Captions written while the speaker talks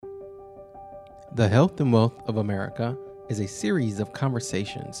The Health and Wealth of America is a series of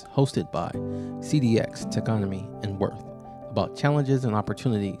conversations hosted by CDX, Techonomy and Worth about challenges and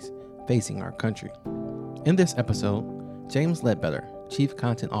opportunities facing our country. In this episode, James Ledbetter, Chief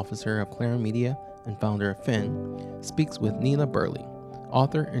Content Officer of Clarim Media and founder of Fin, speaks with Nina Burleigh,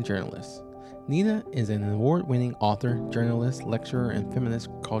 author and journalist. Nina is an award-winning author, journalist, lecturer, and feminist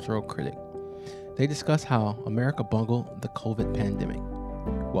cultural critic. They discuss how America bungled the COVID pandemic.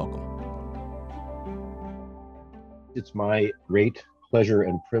 Welcome. It's my great pleasure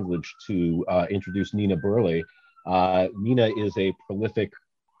and privilege to introduce Nina Burleigh. Nina is a prolific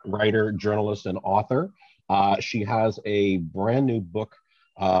writer, journalist, and author. She has a brand new book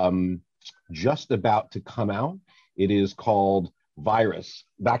just about to come out. It is called Virus,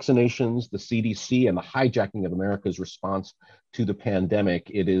 Vaccinations, the CDC, and the Hijacking of America's Response to the Pandemic.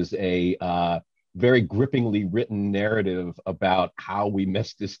 It is a very grippingly written narrative about how we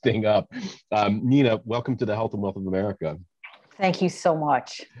messed this thing up. Nina, welcome to the Health and Wealth of America. Thank you so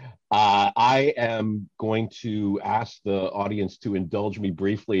much. I am going to ask the audience to indulge me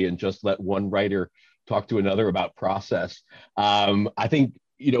briefly and just let one writer talk to another about process. I think,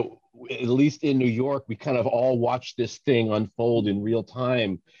 at least in New York, we kind of all watched this thing unfold in real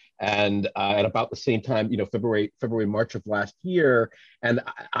time. And at about the same time, February, March of last year. And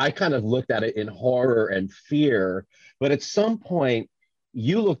I kind of looked at it in horror and fear. But at some point,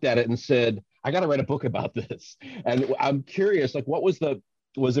 you looked at it and said, I got to write a book about this. And I'm curious, was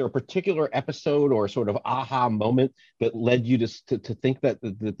there a particular episode or sort of aha moment that led you to think that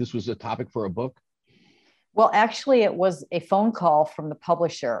this was a topic for a book? Well, actually, it was a phone call from the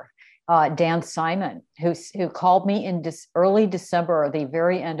publisher, Dan Simon, who called me in early December or the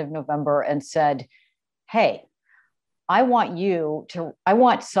very end of November and said, hey, I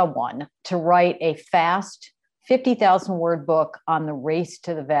want someone to write a fast 50,000 word book on the race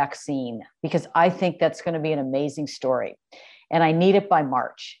to the vaccine, because I think that's going to be an amazing story. And I need it by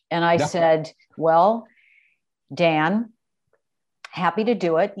March. And I said, well, Dan, happy to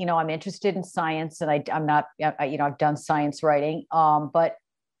do it. I'm interested in science, and I'm not, I've done science writing, but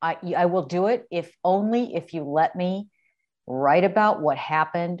I will do it if you let me write about what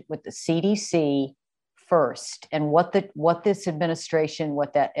happened with the CDC first, and what the administration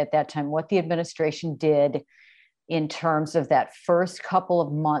did in terms of that first couple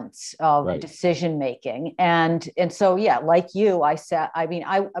of months of decision making. And so, like you,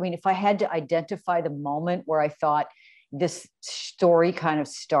 if I had to identify the moment where I thought this story kind of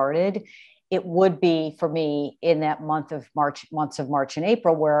started, it would be for me in that months of March and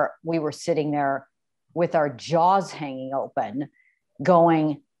April, where we were sitting there with our jaws hanging open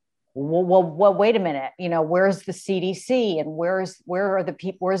going, well, wait a minute, where's the CDC, and where are the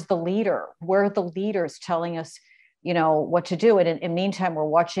people, where's the leader, where are the leaders telling us, what to do? And in the meantime, we're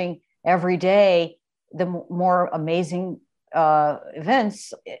watching every day the more amazing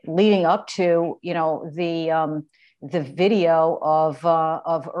events leading up to, the video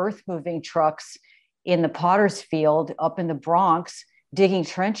of earth moving trucks in the Potter's Field up in the Bronx, digging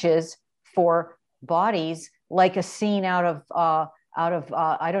trenches for bodies, like a scene out of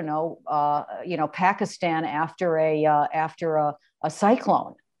Pakistan after a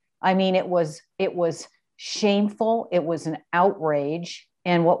cyclone. I mean, it was shameful. It was an outrage.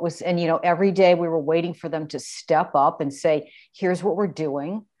 And every day we were waiting for them to step up and say, here's what we're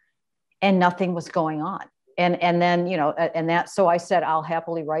doing. And nothing was going on. And then, so I said, I'll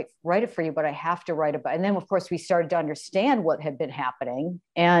happily write it for you, but I have to write about it. And then, of course, we started to understand what had been happening.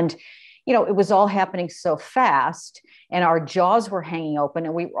 And, it was all happening so fast, and our jaws were hanging open.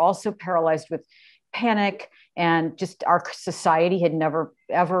 And we were also paralyzed with panic, and just our society had never,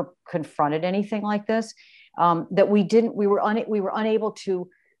 ever confronted anything like this, that we were unable to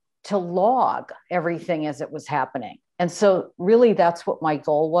log everything as it was happening. And so really that's what my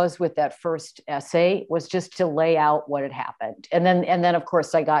goal was with that first essay, was just to lay out what had happened. And then of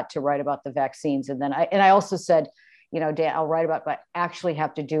course I got to write about the vaccines. And then I also said, Dan, I'll write about, but I actually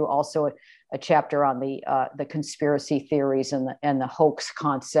have to do also a chapter on the conspiracy theories and the hoax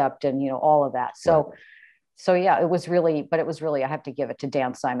concept and, all of that. So yeah, it was really, I have to give it to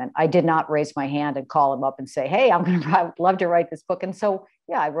Dan Simon. I did not raise my hand and call him up and say, hey, I'd love to write this book. And so,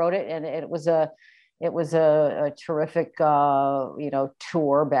 yeah, I wrote it, and it was a terrific,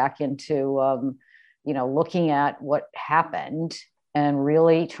 tour back into, looking at what happened and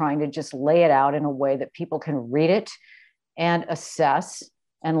really trying to just lay it out in a way that people can read it and assess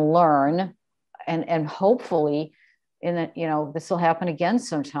and learn. And hopefully this will happen again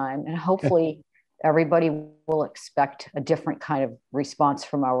sometime. And hopefully everybody will expect a different kind of response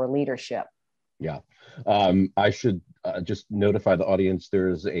from our leadership. Yeah. I should just notify the audience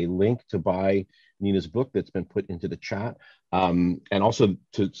there's a link to buy Nina's book that's been put into the chat. And also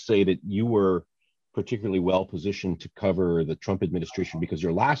to say that you were particularly well positioned to cover the Trump administration because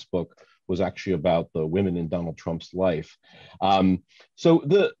your last book was actually about the women in Donald Trump's life. So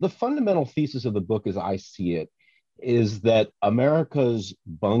the fundamental thesis of the book, as I see it, is that America's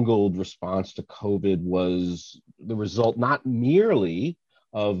bungled response to COVID was the result not merely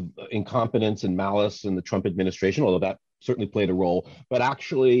of incompetence and malice in the Trump administration, although that certainly played a role, but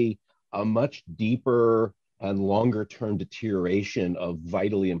actually a much deeper and longer term deterioration of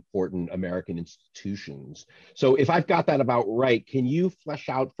vitally important American institutions. So if I've got that about right, can you flesh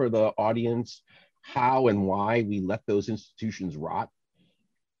out for the audience how and why we let those institutions rot?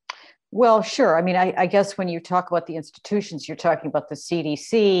 Well, sure. I mean, I guess when you talk about the institutions, you're talking about the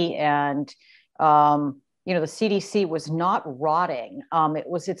CDC, and the CDC was not rotting.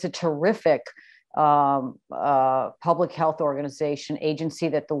 It's a terrific public health organization, agency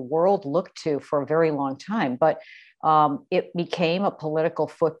that the world looked to for a very long time, but it became a political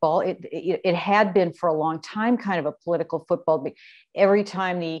football. It had been for a long time kind of a political football. Every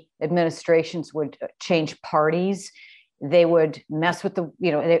time the administrations would change parties, they would mess with the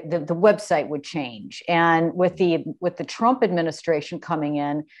website would change. And with the Trump administration coming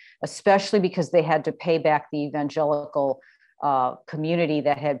in, especially because they had to pay back the evangelical community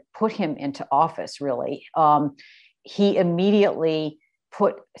that had put him into office, really, he immediately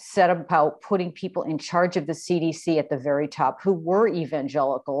set about putting people in charge of the CDC at the very top who were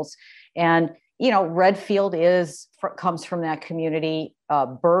evangelicals. And Redfield comes from that community.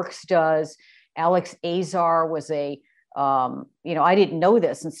 Birx does. Alex Azar was I didn't know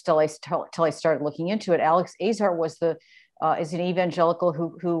this until I started looking into it. Alex Azar was is an evangelical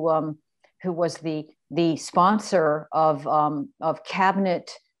who was the sponsor of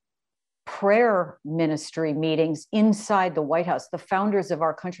cabinet prayer ministry meetings inside the White House. The founders of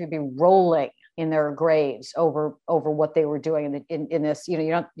our country would be rolling in their graves over what they were doing in this.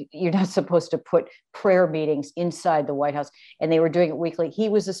 You're not supposed to put prayer meetings inside the White House, and they were doing it weekly. He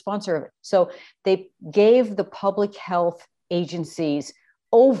was a sponsor of it. So they gave the public health agencies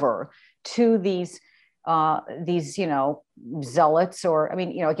over to these zealots, or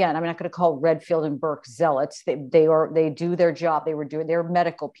again, I'm not going to call Redfield and Burke zealots. They do their job. They're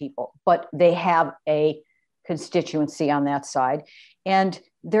medical people, but they have a constituency on that side. And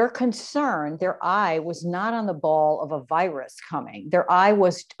their concern, their eye was not on the ball of a virus coming. Their eye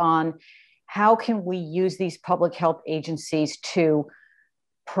was on how can we use these public health agencies to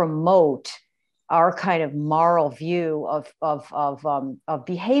promote our kind of moral view of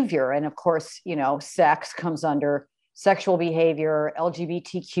behavior. And of course, sex comes under sexual behavior,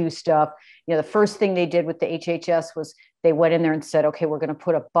 LGBTQ stuff. The first thing they did with the HHS was they went in there and said, okay, we're going to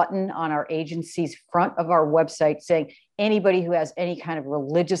put a button on our agency's front of our website saying anybody who has any kind of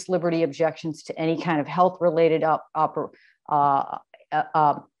religious liberty objections to any kind of health related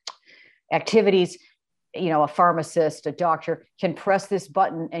activities, a pharmacist, a doctor can press this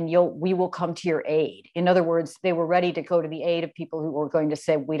button and we will come to your aid. In other words, they were ready to go to the aid of people who were going to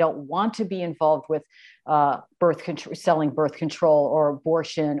say, we don't want to be involved with birth control, selling birth control or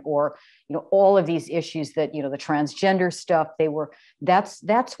abortion, or, all of these issues that, the transgender stuff,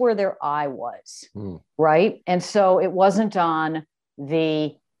 that's where their eye was. Right. And so it wasn't on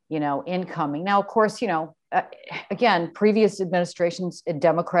the, incoming. Now, of course, again, previous administrations and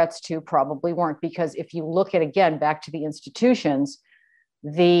Democrats too probably weren't, because if you look at, again, back to the institutions,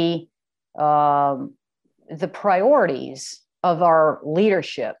 the priorities of our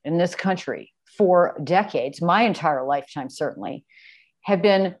leadership in this country for decades, my entire lifetime certainly, have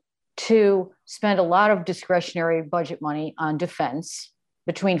been to spend a lot of discretionary budget money on defense.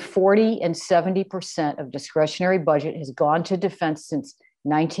 Between 40 and 70% of discretionary budget has gone to defense since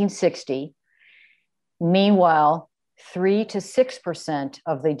 1960. Meanwhile, 3 to 6%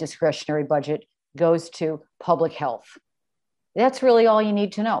 of the discretionary budget goes to public health. That's really all you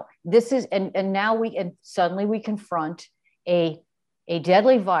need to know. This is, and now suddenly we confront a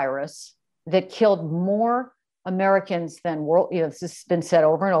deadly virus that killed more Americans than this has been said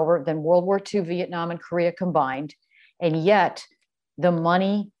over and over, than World War II, Vietnam, and Korea combined. And yet the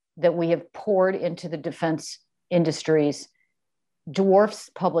money that we have poured into the defense industries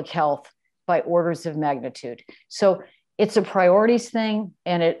dwarfs public health by orders of magnitude. So it's a priorities thing.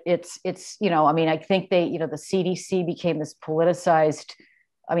 And it's I think the CDC became this politicized,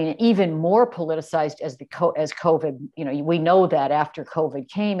 even more politicized as COVID, we know that after COVID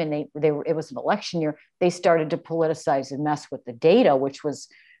came and it was an election year, they started to politicize and mess with the data, which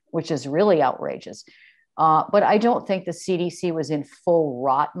is really outrageous. But I don't think the CDC was in full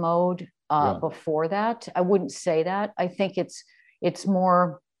rot mode. before that. I wouldn't say that. I think it's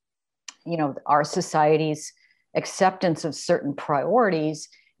more, our society's acceptance of certain priorities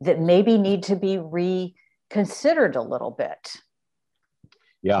that maybe need to be reconsidered a little bit.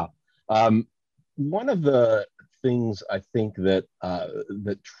 Yeah. One of the things I think that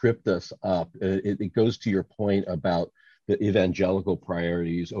that tripped us up, it goes to your point about the evangelical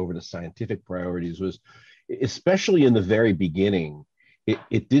priorities over the scientific priorities, was especially in the very beginning,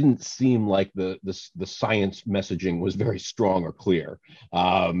 it didn't seem like the science messaging was very strong or clear,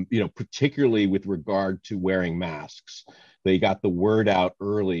 particularly with regard to wearing masks. They got the word out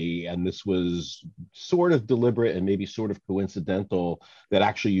early, and this was sort of deliberate and maybe sort of coincidental, that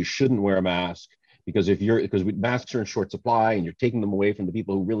actually you shouldn't wear a mask because masks are in short supply and you're taking them away from the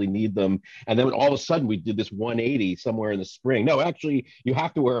people who really need them. And then all of a sudden we did this 180 somewhere in the spring. No, actually you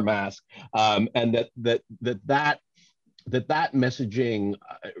have to wear a mask, and that messaging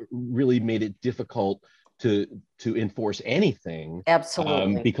really made it difficult to enforce anything.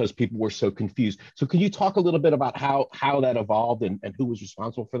 Absolutely. Because people were so confused. So can you talk a little bit about how that evolved and who was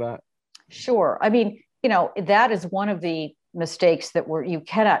responsible for that? Sure. I mean, that is one of the mistakes that you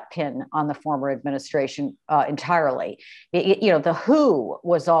cannot pin on the former administration entirely. The WHO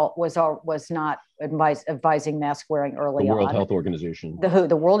was not advising mask wearing early on. The World Health Organization.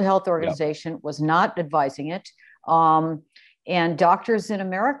 The World Health Organization was not advising it. And doctors in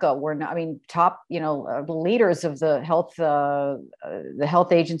America were not, top, leaders of the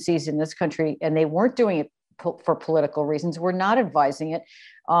health agencies in this country, and they weren't doing it for political reasons, were not advising it.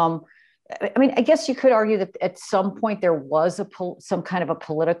 I guess you could argue that at some point there was some kind of a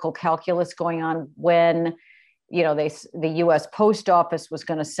political calculus going on when, the U.S. Post Office was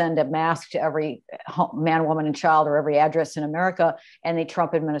going to send a mask to every man, woman, and child, or every address in America. And the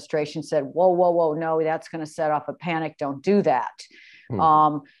Trump administration said, whoa, no, that's going to set off a panic. Don't do that.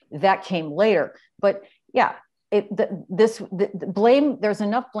 That came later. But yeah, the blame, there's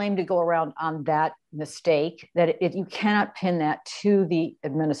enough blame to go around on that mistake that you cannot pin that to the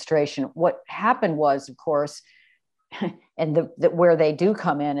administration. What happened was, of course, and where they do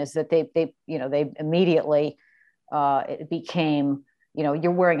come in is that they immediately, it became,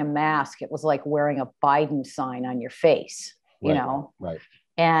 you're wearing a mask. It was like wearing a Biden sign on your face, Right.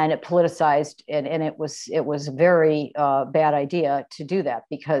 And it politicized, and it was a very bad idea to do that,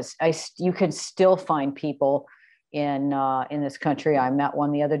 because you can still find people in this country. I met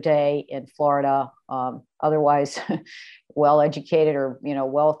one the other day in Florida, otherwise well-educated or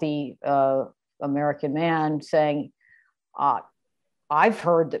wealthy American man, saying, I've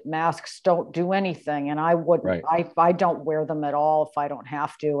heard that masks don't do anything, and I wouldn't. Right. I don't wear them at all if I don't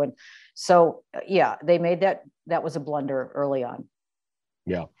have to. And so, yeah, they made that was a blunder early on.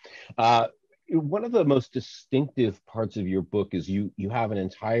 Yeah. One of the most distinctive parts of your book is you have an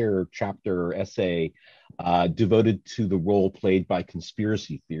entire chapter or essay devoted to the role played by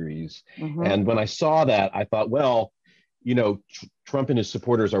conspiracy theories. Mm-hmm. And when I saw that, I thought, well, Trump and his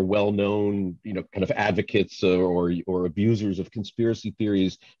supporters are well-known, kind of advocates or abusers of conspiracy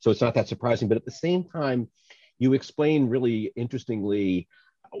theories. So it's not that surprising. But at the same time, you explain really interestingly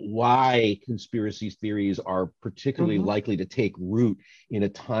why conspiracy theories are particularly mm-hmm. likely to take root in a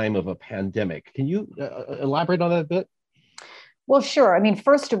time of a pandemic. Can you elaborate on that a bit? Well, sure.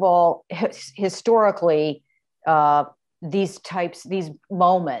 First of all, historically, these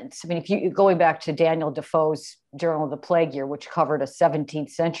moments, if you going back to Daniel Defoe's Journal of the Plague Year, which covered a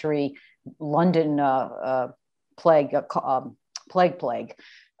 17th century London plague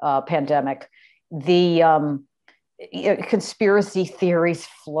pandemic, the conspiracy theories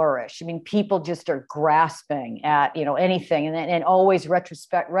flourish. People just are grasping at anything, and always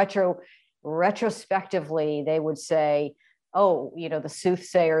retrospectively they would say, oh, the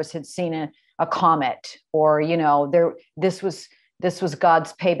soothsayers had seen a comet, or this was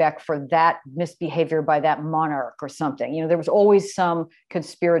God's payback for that misbehavior by that monarch or something. There was always some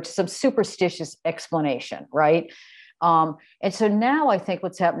superstitious explanation, right? And so now I think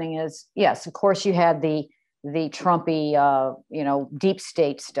what's happening is, yes, of course you had the Trumpy, deep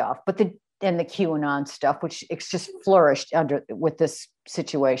state stuff, and the QAnon stuff, which it's just flourished with this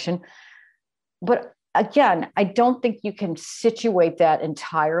situation. But again, I don't think you can situate that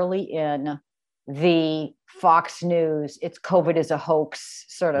entirely in the Fox News, it's COVID is a hoax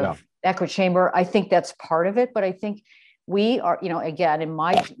sort of echo chamber. I think that's part of it, but I think we are, again, in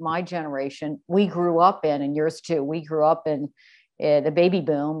my generation, we grew up in, and yours too, we grew up in the baby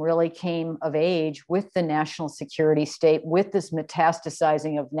boom really came of age with the national security state, with this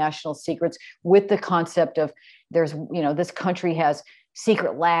metastasizing of national secrets, with the concept of this country has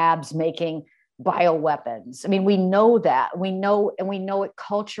secret labs making bioweapons. I mean, we know that. We know, and we know it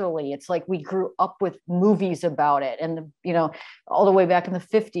culturally. It's like we grew up with movies about it, and all the way back in the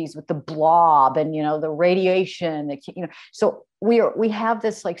 50s with the blob and the radiation. So we have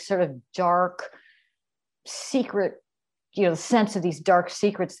this like sort of dark secret, sense of these dark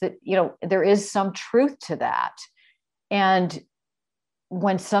secrets that there is some truth to that. And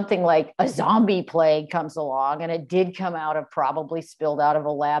when something like a zombie plague comes along, and it did come out of, probably spilled out of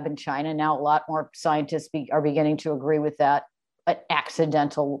a lab in China. Now, a lot more scientists are beginning to agree with that,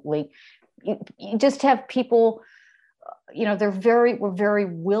 accidentally. You just have people, we're very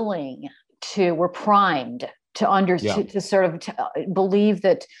willing to, we're primed to to sort of believe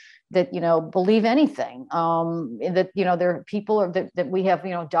that believe anything, that there are people that we have,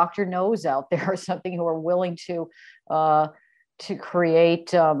 Dr. No's out there or something, who are willing to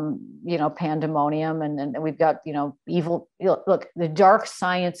create, pandemonium. And we've got, evil. Look, the dark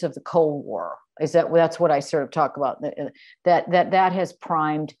science of the Cold War that's what I sort of talk about. That has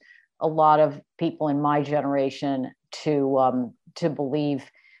primed a lot of people in my generation to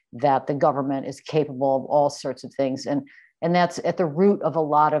believe that the government is capable of all sorts of things, and that's at the root of a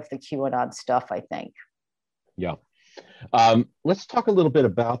lot of the QAnon stuff, I think. Yeah. Let's talk a little bit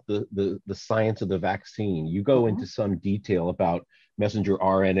about the science of the vaccine. You go into some detail about messenger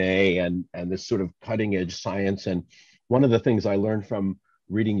RNA and this sort of cutting edge science. And one of the things I learned from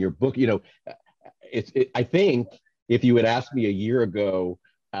reading your book, I think if you had asked me a year ago,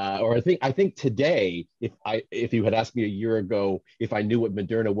 or I think today, if you had asked me a year ago if I knew what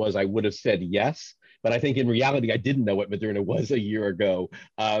Moderna was, I would have said yes. But I think in reality, I didn't know what Moderna was a year ago.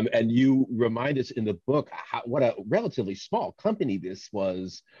 And you remind us in the book what a relatively small company this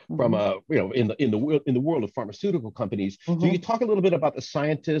was from in the world of pharmaceutical companies. So you could talk a little bit about the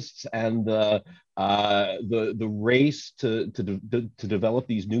scientists and the race to develop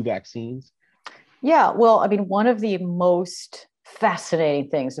these new vaccines. Yeah, well, I mean, one of the most fascinating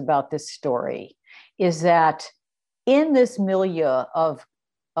things about this story is that in this milieu of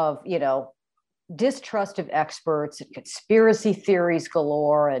distrust of experts and conspiracy theories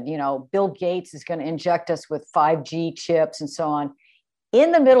galore, and Bill Gates is going to inject us with 5G chips and so on.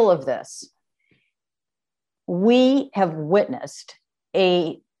 In the middle of this, we have witnessed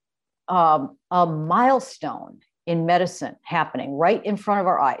a milestone in medicine happening right in front of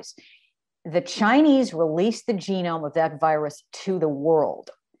our eyes. The Chinese released the genome of that virus to the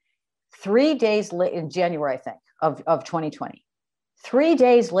world 3 days later, in January, I think, of 2020. 3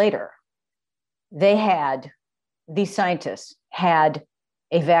 days later, these scientists had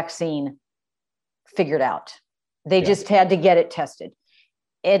a vaccine figured out. They just had to get it tested.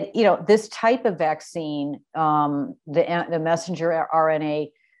 And, this type of vaccine, the messenger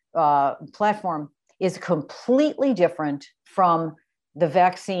RNA platform, is completely different from the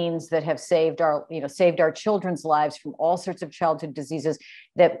vaccines that have saved our children's lives from all sorts of childhood diseases.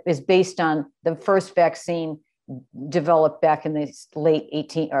 That is based on the first vaccine developed back in the late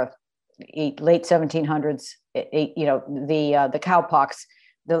 1700s, the cowpox,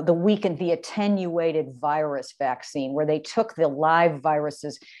 the weakened, the attenuated virus vaccine, where they took the live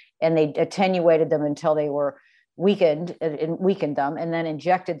viruses and they attenuated them until they were weakened them, and then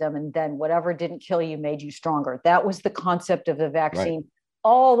injected them, and then whatever didn't kill you made you stronger. That was the concept of the vaccine,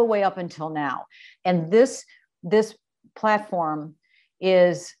 all the way up until now. And this platform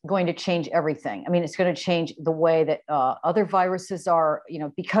is going to change everything. I mean, it's going to change the way that other viruses are,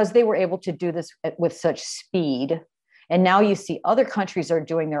 because they were able to do this with such speed. And now you see other countries are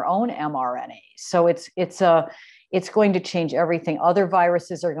doing their own mRNAs. So it's going to change everything. Other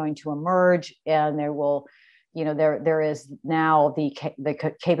viruses are going to emerge, and there will, there is now the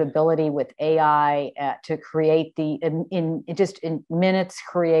capability with AI to create in minutes,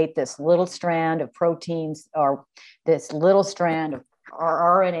 create this little strand of proteins, or this little strand of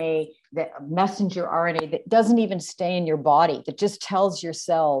RNA, that messenger RNA that doesn't even stay in your body, that just tells your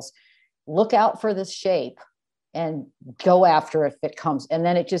cells, look out for this shape and go after it if it comes. And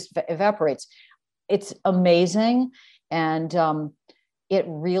then it just evaporates. It's amazing. And it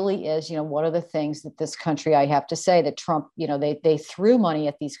really is, one of the things that this country, I have to say that Trump, they threw money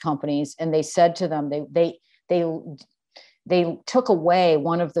at these companies, and they said to them, they took away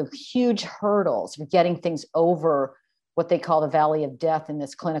one of the huge hurdles of getting things over what they call the valley of death in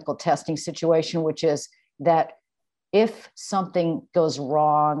this clinical testing situation, which is that if something goes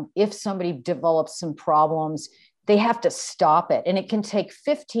wrong, if somebody develops some problems, they have to stop it. And it can take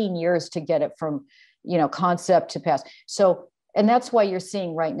 15 years to get it from, concept to pass. So, and that's why you're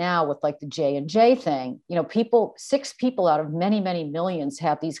seeing right now with like the J&J thing, 6 people out of many millions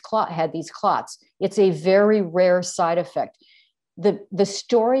had these clots. It's a very rare side effect. the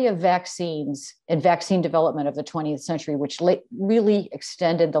story of vaccines and vaccine development of the 20th century, which really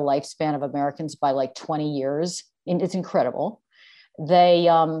extended the lifespan of Americans by like 20 years, and it's incredible. They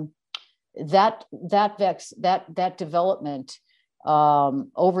that development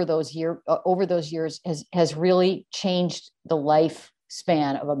over those years has really changed the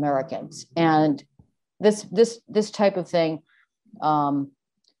lifespan of Americans, and this type of thing,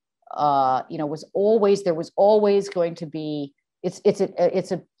 was always, there was always going to be, it's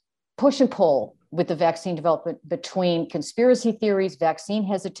a push and pull with the vaccine development between conspiracy theories, vaccine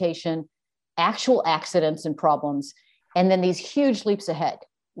hesitation, actual accidents and problems, and then these huge leaps ahead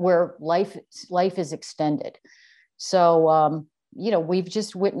where life is extended. So, we've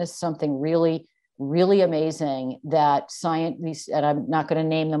just witnessed something really, really amazing that science, and I'm not going to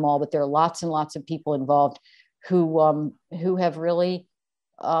name them all, but there are lots and lots of people involved who have really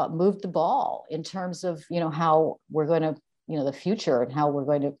moved the ball in terms of, how we're going to, the future and how we're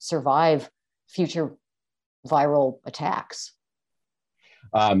going to survive future viral attacks.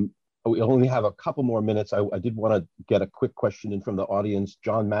 We only have a couple more minutes. I did want to get a quick question in from the audience.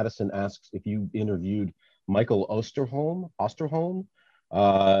 John Madison asks if you interviewed Michael Osterholm,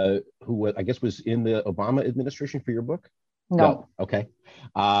 who I guess was in the Obama administration for your book? No. Okay.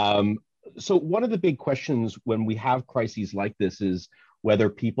 So one of the big questions when we have crises like this is whether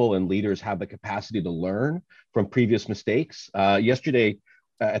people and leaders have the capacity to learn from previous mistakes. Yesterday,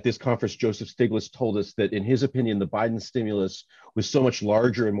 at this conference, Joseph Stiglitz told us that in his opinion, the Biden stimulus was so much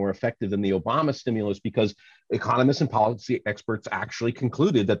larger and more effective than the Obama stimulus because economists and policy experts actually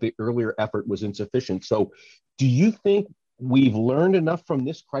concluded that the earlier effort was insufficient. So do you think we've learned enough from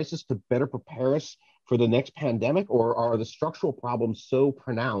this crisis to better prepare us for the next pandemic, or are the structural problems so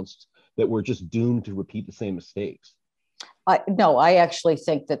pronounced that we're just doomed to repeat the same mistakes? No, I actually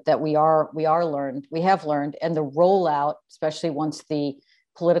think that we have learned, and the rollout, especially once the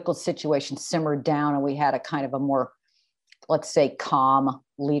political situation simmered down and we had a kind of a more, let's say, calm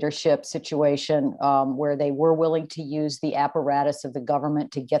leadership situation, where they were willing to use the apparatus of the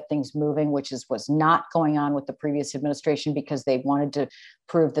government to get things moving, which was not going on with the previous administration, because they wanted to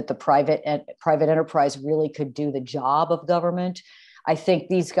prove that the private enterprise really could do the job of government. I think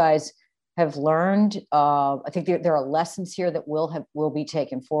these guys have learned. I think there are lessons here that will be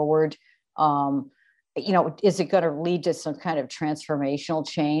taken forward. Is it going to lead to some kind of transformational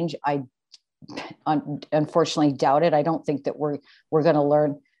change? I unfortunately doubt it. I don't think that we're going to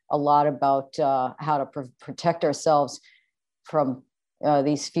learn a lot about how to protect ourselves from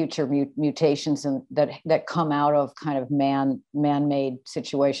these future mutations and that come out of kind of man-made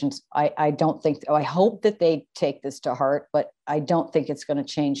situations. I don't think. I hope that they take this to heart, but I don't think it's going to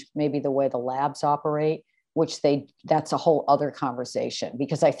change maybe the way the labs operate, which that's a whole other conversation,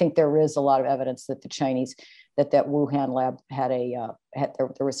 because I think there is a lot of evidence that the Chinese, that Wuhan lab there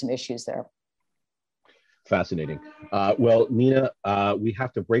were some issues there. Fascinating. Well, Nina, we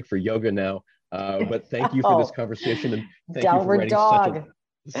have to break for yoga now, but thank you for this conversation, and thank you for writing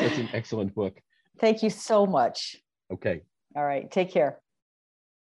such an excellent book. Thank you so much. Okay. All right. Take care.